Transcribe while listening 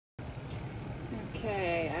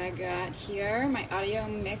Okay, I got here my audio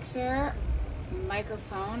mixer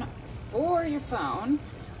microphone for your phone,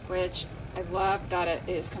 which I love that it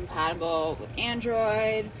is compatible with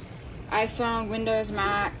Android, iPhone, Windows,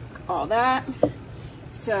 Mac, all that.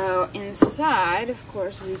 So inside, of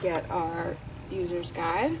course, we get our user's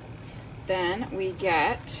guide. Then we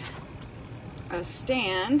get a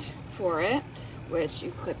stand for it, which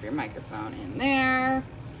you clip your microphone in there.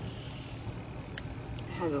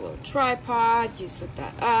 It has a little tripod, you set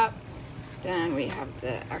that up. Then we have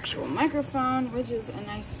the actual microphone, which is a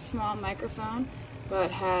nice small microphone,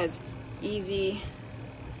 but has easy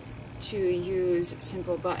to use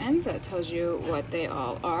simple buttons that tells you what they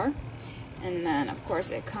all are. And then of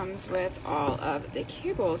course it comes with all of the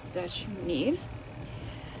cables that you need.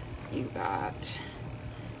 You got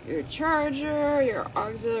your charger, your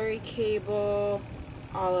auxiliary cable,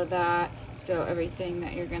 all of that. So everything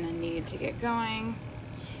that you're gonna need to get going.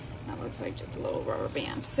 That looks like just a little rubber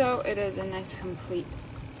band. So it is a nice complete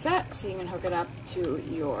set, so you can hook it up to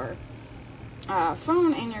your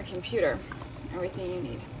phone and your computer. Everything you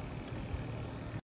need.